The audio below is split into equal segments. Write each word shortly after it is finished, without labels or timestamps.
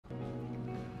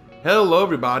Hello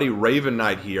everybody, Raven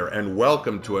Knight here, and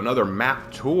welcome to another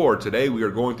map tour. Today we are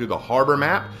going through the Harbor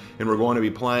map, and we're going to be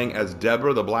playing as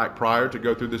Deborah the Black Prior to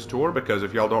go through this tour, because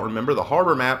if y'all don't remember, the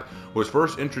Harbor map was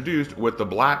first introduced with the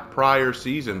Black Prior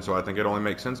season, so I think it only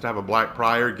makes sense to have a Black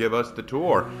Prior give us the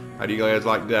tour. How do you guys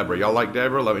like Deborah? Y'all like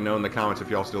Deborah? Let me know in the comments if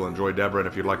y'all still enjoy Deborah and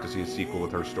if you'd like to see a sequel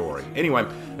with her story. Anyway,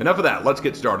 enough of that. Let's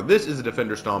get started. This is the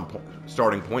Defender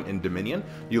starting point in Dominion.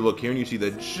 You look here and you see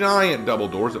the giant double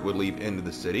doors that would lead into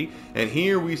the city. And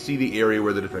here we see the area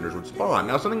where the defenders would spawn.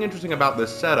 Now, something interesting about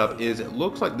this setup is it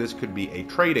looks like this could be a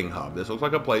trading hub. This looks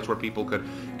like a place where people could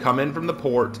come in from the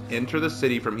port, enter the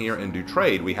city from here, and do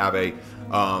trade. We have a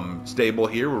stable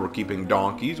here where we're keeping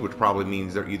donkeys, which probably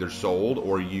means they're either sold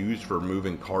or used for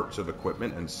moving carts of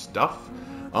equipment and stuff.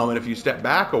 And if you step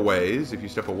back a ways, if you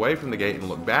step away from the gate and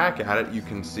look back at it, you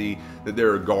can see that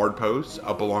there are guard posts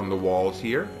up along the walls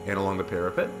here and along the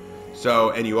parapet. So,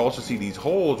 and you also see these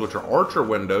holes, which are archer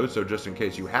windows, so just in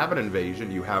case you have an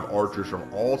invasion, you have archers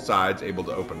from all sides able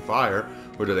to open fire,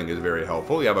 which I think is very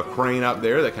helpful. You have a crane up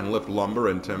there that can lift lumber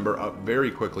and timber up very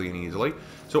quickly and easily.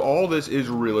 So all this is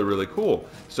really, really cool.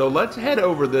 So let's head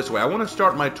over this way. I want to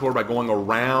start my tour by going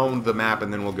around the map,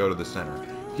 and then we'll go to the center.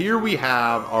 Here we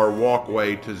have our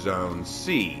walkway to Zone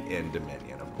C in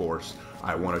Dominion, of course.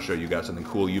 I want to show you guys something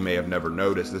cool you may have never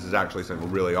noticed. This is actually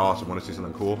something really awesome. Want to see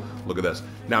something cool? Look at this.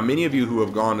 Now, many of you who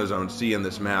have gone to Zone C in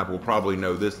this map will probably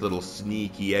know this little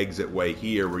sneaky exit way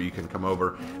here where you can come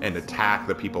over and attack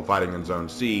the people fighting in Zone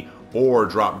C or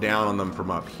drop down on them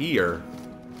from up here.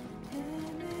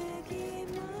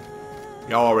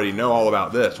 Y'all already know all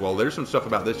about this. Well, there's some stuff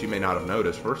about this you may not have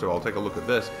noticed. First of all, take a look at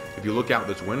this. If you look out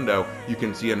this window, you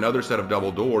can see another set of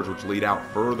double doors which lead out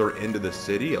further into the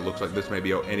city. It looks like this may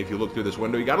be, and if you look through this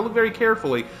window, you got to look very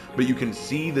carefully, but you can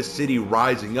see the city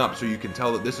rising up, so you can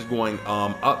tell that this is going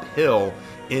uphill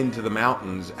into the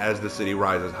mountains as the city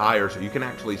rises higher, so you can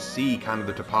actually see kind of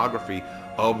the topography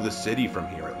of the city from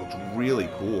here. It looks really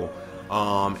cool.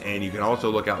 And you can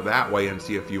also look out that way and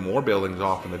see a few more buildings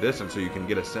off in the distance, so you can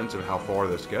get a sense of how far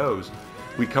this goes.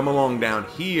 We come along down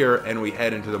here and we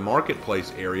head into the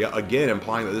marketplace area, again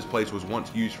implying that this place was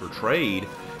once used for trade,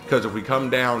 because if we come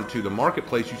down to the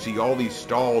marketplace, you see all these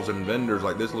stalls and vendors.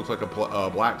 Like this looks like a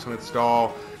blacksmith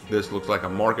stall. This looks like a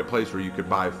marketplace where you could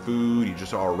buy food. You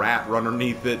just saw a rat run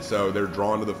underneath it, so they're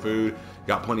drawn to the food.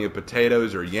 Got plenty of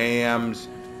potatoes or yams.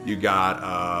 You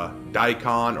got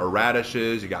daikon or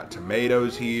radishes. You got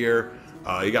tomatoes here.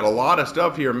 You got a lot of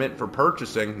stuff here meant for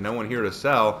purchasing. No one here to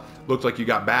sell. Looks like you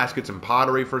got baskets and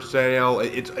pottery for sale.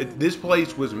 This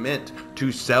place was meant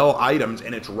to sell items,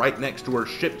 and it's right next to where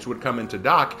ships would come into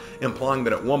dock, implying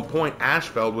that at one point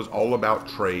Ashfeld was all about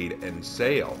trade and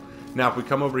sale. Now, if we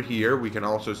come over here, we can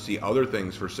also see other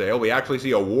things for sale. We actually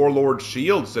see a Warlord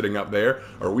shield sitting up there.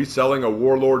 Are we selling a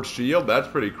Warlord shield? That's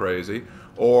pretty crazy.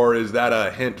 Or is that a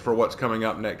hint for what's coming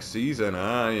up next season?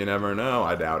 You never know.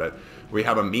 I doubt it. We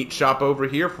have a meat shop over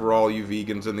here for all you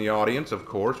vegans in the audience, of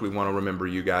course. We want to remember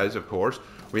you guys, of course.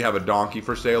 We have a donkey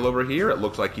for sale over here. It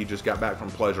looks like he just got back from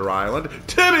Pleasure Island.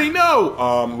 Timmy,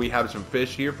 no! We have some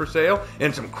fish here for sale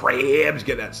and some crabs.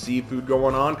 Get that seafood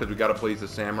going on because we got to please the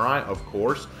samurai, of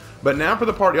course. But now for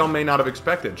the part y'all may not have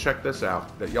expected. Check this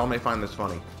out. That y'all may find this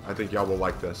funny. I think y'all will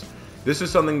like this. This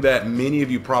is something that many of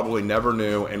you probably never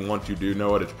knew, and once you do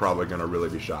know it, it's probably going to really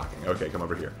be shocking. Okay, come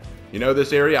over here. You know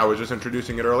this area? I was just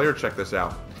introducing it earlier. Check this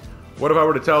out. What if I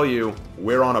were to tell you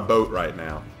we're on a boat right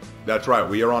now? That's right,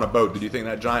 we are on a boat. Did you think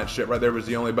that giant ship right there was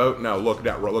the only boat? No, look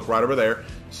right over there.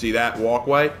 See that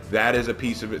walkway? That is a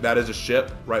piece of it. That is a ship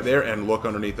right there, and look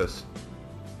underneath us.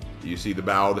 Do you see the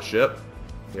bow of the ship?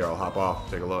 Here, I'll hop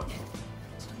off. Take a look.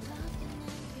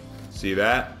 See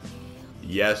that?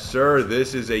 Yes, sir.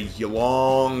 This is a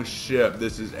long ship.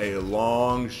 This is a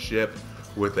long ship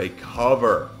with a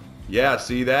cover. Yeah,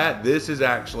 see that? This is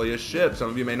actually a ship. Some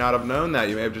of you may not have known that.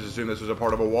 You may have just assumed this was a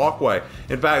part of a walkway.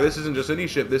 In fact, this isn't just any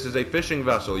ship. This is a fishing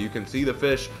vessel. You can see the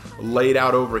fish laid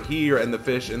out over here and the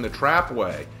fish in the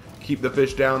trapway. Keep the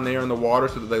fish down there in the water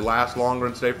so that they last longer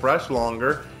and stay fresh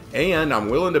longer. And I'm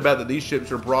willing to bet that these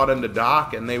ships are brought into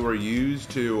dock and they were used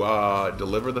to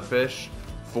deliver the fish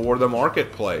for the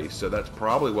marketplace. So that's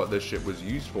probably what this ship was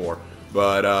used for.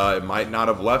 But it might not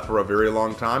have left for a very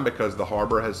long time because the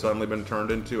harbor has suddenly been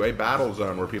turned into a battle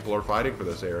zone where people are fighting for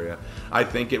this area. I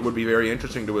think it would be very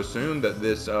interesting to assume that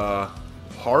this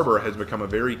harbor has become a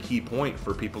very key point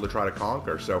for people to try to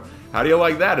conquer. So how do you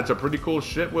like that? It's a pretty cool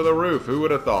ship with a roof. Who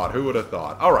would have thought? Who would have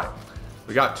thought? All right.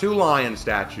 We got two lion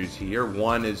statues here.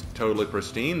 One is totally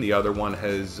pristine. The other one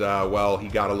has, well, he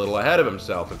got a little ahead of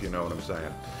himself, if you know what I'm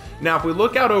saying. Now, if we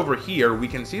look out over here, we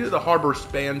can see that the harbor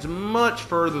spans much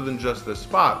further than just this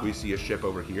spot. We see a ship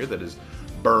over here that is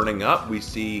burning up. We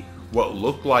see what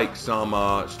look like some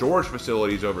storage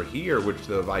facilities over here, which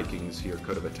the Vikings here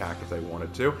could have attacked if they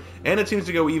wanted to. And it seems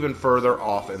to go even further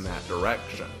off in that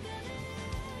direction.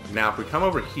 Now, if we come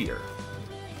over here,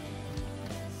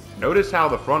 notice how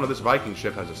the front of this Viking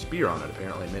ship has a spear on it,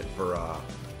 apparently meant for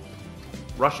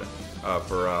Russian,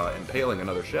 for impaling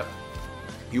another ship.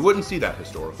 You wouldn't see that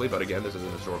historically, but again, this is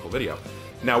an historical video.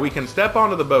 Now, we can step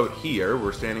onto the boat here.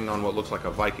 We're standing on what looks like a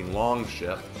Viking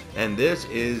longship, and this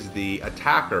is the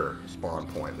attacker spawn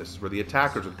point. This is where the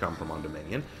attackers would come from on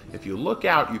Dominion. If you look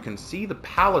out, you can see the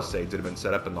palisades that have been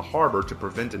set up in the harbor to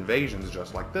prevent invasions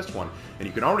just like this one. And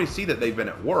you can already see that they've been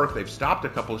at work. They've stopped a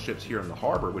couple of ships here in the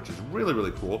harbor, which is really,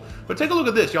 really cool. But take a look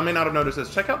at this. Y'all may not have noticed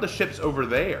this. Check out the ships over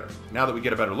there. Now that we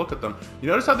get a better look at them, you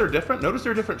notice how they're different? Notice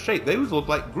their different shape. They always look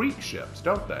like Greek ships,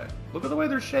 don't they? Look at the way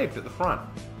they're shaped at the front.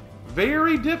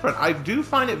 Very different. I do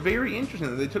find it very interesting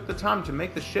that they took the time to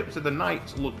make the ships of the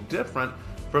knights look different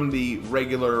from the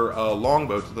regular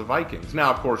longboats of the Vikings. Now,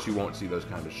 of course, you won't see those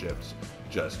kind of ships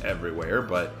just everywhere,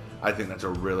 but I think that's a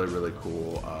really, really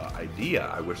cool idea.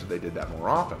 I wish that they did that more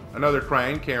often. Another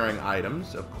crane carrying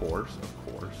items, of course,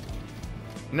 of course.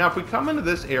 Now, if we come into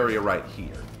this area right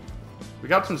here, we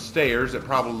got some stairs that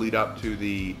probably lead up to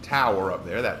the tower up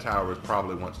there. That tower was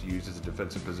probably once used as a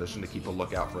defensive position to keep a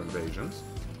lookout for invasions.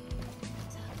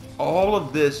 All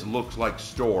of this looks like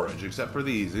storage, except for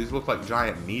these. These look like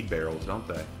giant mead barrels, don't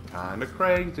they? Kind of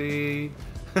crazy.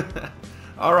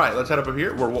 All right, let's head up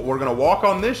here. We're going to walk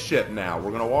on this ship now. We're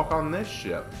going to walk on this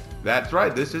ship. That's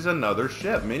right, this is another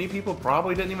ship. Many people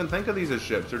probably didn't even think of these as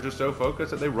ships. They're just so focused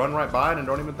that they run right by it and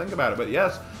don't even think about it. But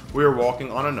yes, we are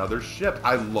walking on another ship.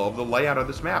 I love the layout of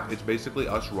this map. It's basically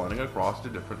us running across to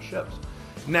different ships.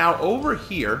 Now, over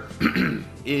here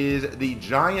is the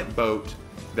giant boat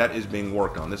that is being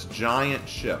worked on, this giant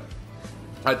ship.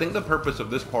 I think the purpose of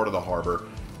this part of the harbor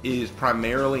is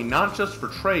primarily not just for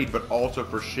trade, but also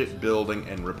for shipbuilding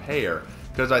and repair.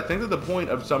 Because I think that the point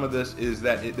of some of this is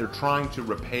that they're trying to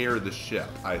repair the ship.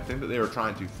 I think that they are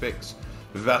trying to fix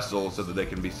vessels so that they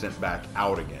can be sent back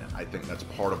out again. I think that's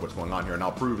part of what's going on here, and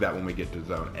I'll prove that when we get to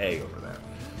Zone A over there.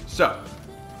 So,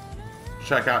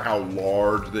 check out how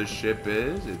large this ship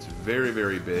is. It's very,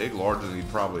 very big, larger than you'd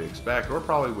probably expect, or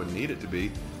probably wouldn't need it to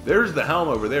be. There's the helm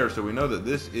over there, so we know that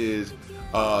this is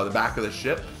the back of the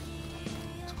ship.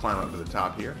 Let's climb up to the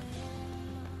top here.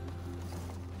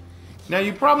 Now,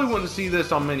 you probably wouldn't see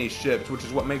this on many ships, which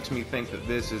is what makes me think that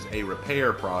this is a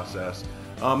repair process.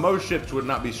 Most ships would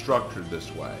not be structured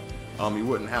this way. You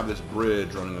wouldn't have this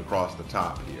bridge running across the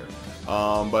top here.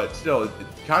 But still, it's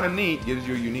kind of neat, gives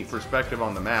you a unique perspective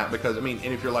on the map, because, I mean,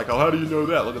 and if you're like, oh, how do you know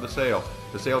that? Look at the sail.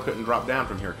 The sail couldn't drop down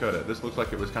from here, could it? This looks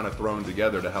like it was kind of thrown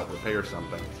together to help repair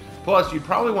something. Plus, you'd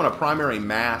probably want a primary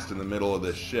mast in the middle of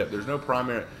this ship. There's no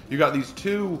primary, you got these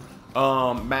two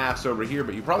masts over here,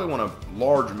 but you probably want a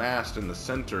large mast in the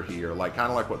center here, like kind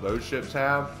of like what those ships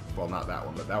have. Well, not that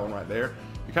one, but that one right there.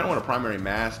 You kind of want a primary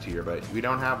mast here, but we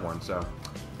don't have one, so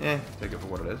take it for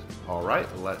what it is. All right,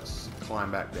 let's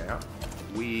climb back down.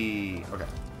 Okay.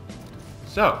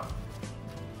 So,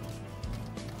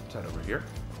 let's head over here.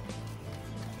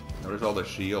 Notice all the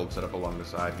shields set up along the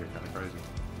side here, kind of crazy.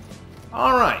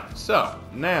 All right, so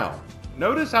now,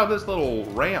 notice how this little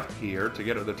ramp here to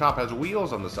get to the top has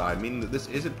wheels on the side, meaning that this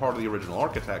isn't part of the original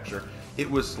architecture. It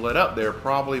was slid up there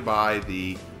probably by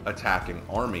the attacking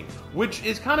army, which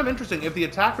is kind of interesting. If the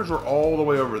attackers were all the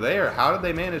way over there, how did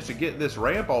they manage to get this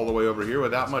ramp all the way over here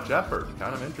without much effort?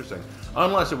 Kind of interesting.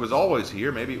 Unless it was always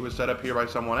here. Maybe it was set up here by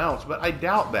someone else, but I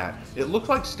doubt that. It looks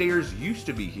like stairs used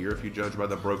to be here if you judge by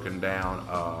the broken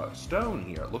down stone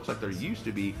here. It looks like there used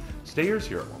to be stairs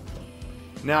here at one point.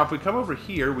 Now, if we come over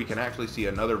here, we can actually see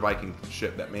another Viking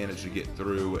ship that managed to get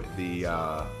through the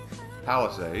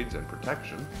palisades and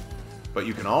protection. But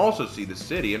you can also see the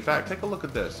city. In fact, take a look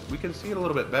at this. We can see it a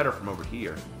little bit better from over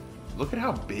here. Look at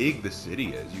how big the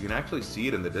city is. You can actually see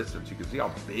it in the distance. You can see how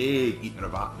big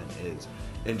Ypres is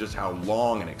and just how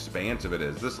long and expansive it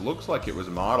is. This looks like it was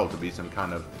modeled to be some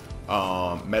kind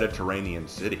of Mediterranean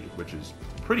city, which is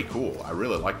pretty cool. I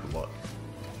really like the look.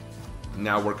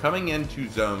 Now, we're coming into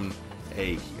Zone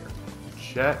A here.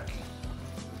 Check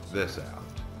this out.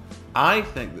 I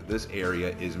think that this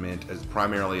area is meant as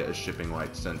primarily a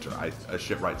shipwright center. I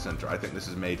think this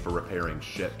is made for repairing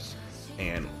ships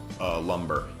and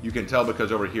lumber. You can tell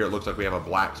because over here it looks like we have a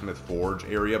blacksmith forge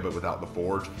area, but without the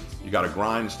forge. You got a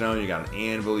grindstone, you got an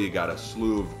anvil, you got a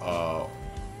slew of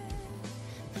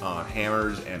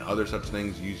hammers and other such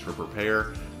things used for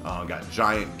repair. Got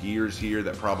giant gears here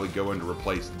that probably go in to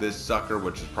replace this sucker,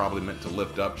 which is probably meant to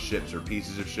lift up ships or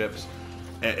pieces of ships.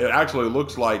 And it actually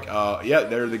looks like, yeah,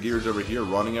 there are the gears over here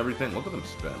running everything. Look at them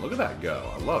spin. Look at that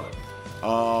go. I love it.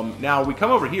 Now we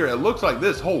come over here. It looks like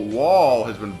this whole wall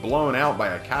has been blown out by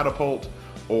a catapult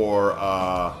or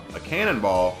a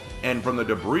cannonball. And from the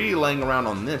debris laying around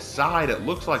on this side, it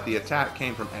looks like the attack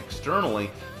came from externally.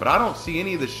 But I don't see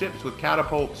any of the ships with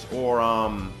catapults or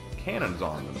cannons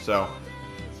on them. So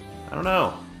I don't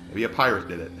know. Maybe a pirate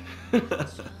did it.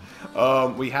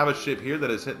 We have a ship here that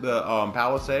has hit the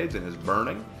palisades and is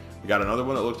burning. We got another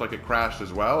one that looks like it crashed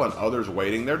as well, and others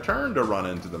waiting their turn to run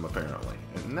into them, apparently.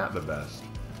 Isn't that the best?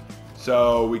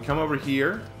 So we come over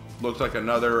here. Looks like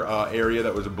another area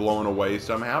that was blown away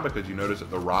somehow, because you notice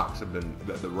that the rocks have been,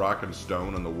 that the rock and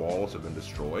stone and the walls have been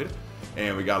destroyed.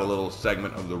 And we got a little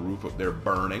segment of the roof up there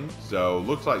burning. So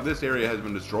looks like this area has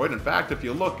been destroyed. In fact, if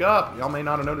you look up, y'all may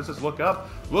not have noticed this, look up.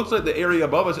 Looks like the area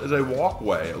above us is a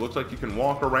walkway. It looks like you can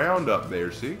walk around up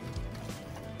there, see?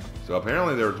 So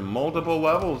apparently there's multiple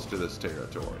levels to this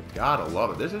territory. Gotta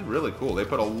love it. This is really cool. They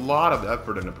put a lot of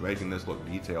effort into making this look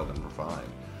detailed and refined,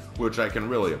 which I can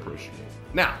really appreciate.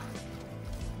 Now,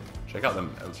 check out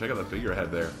the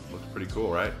figurehead there. Looks pretty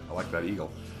cool, right? I like that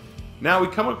eagle. Now we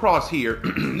come across here.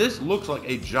 This looks like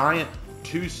a giant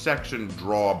 2-section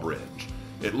drawbridge.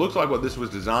 It looks like what this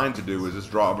was designed to do is this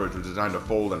drawbridge was designed to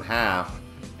fold in half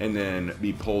and then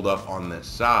be pulled up on this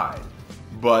side.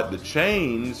 But the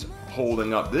chains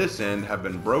holding up this end have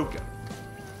been broken.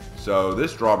 So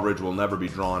this drawbridge will never be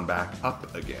drawn back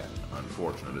up again,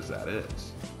 unfortunate as that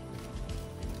is.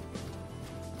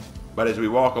 But as we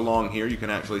walk along here, you can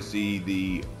actually see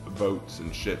the boats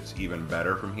and ships even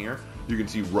better from here. You can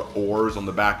see oars on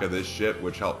the back of this ship,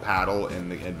 which help paddle in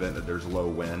the event that there's low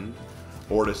wind,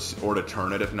 or to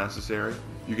turn it if necessary.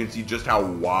 You can see just how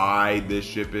wide this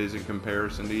ship is in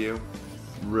comparison to you.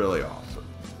 Really awesome.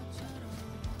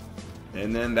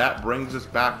 And then that brings us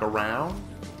back around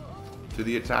to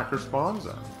the attacker spawn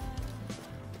zone.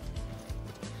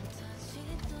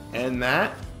 And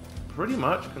that pretty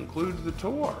much concludes the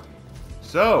tour.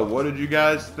 So, what did you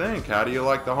guys think? How do you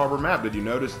like the harbor map? Did you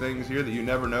notice things here that you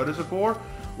never noticed before?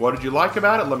 What did you like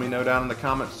about it? Let me know down in the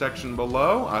comment section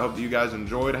below. I hope that you guys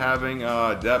enjoyed having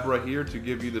Deborah here to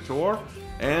give you the tour.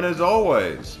 And as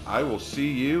always, I will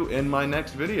see you in my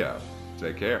next video.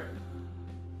 Take care.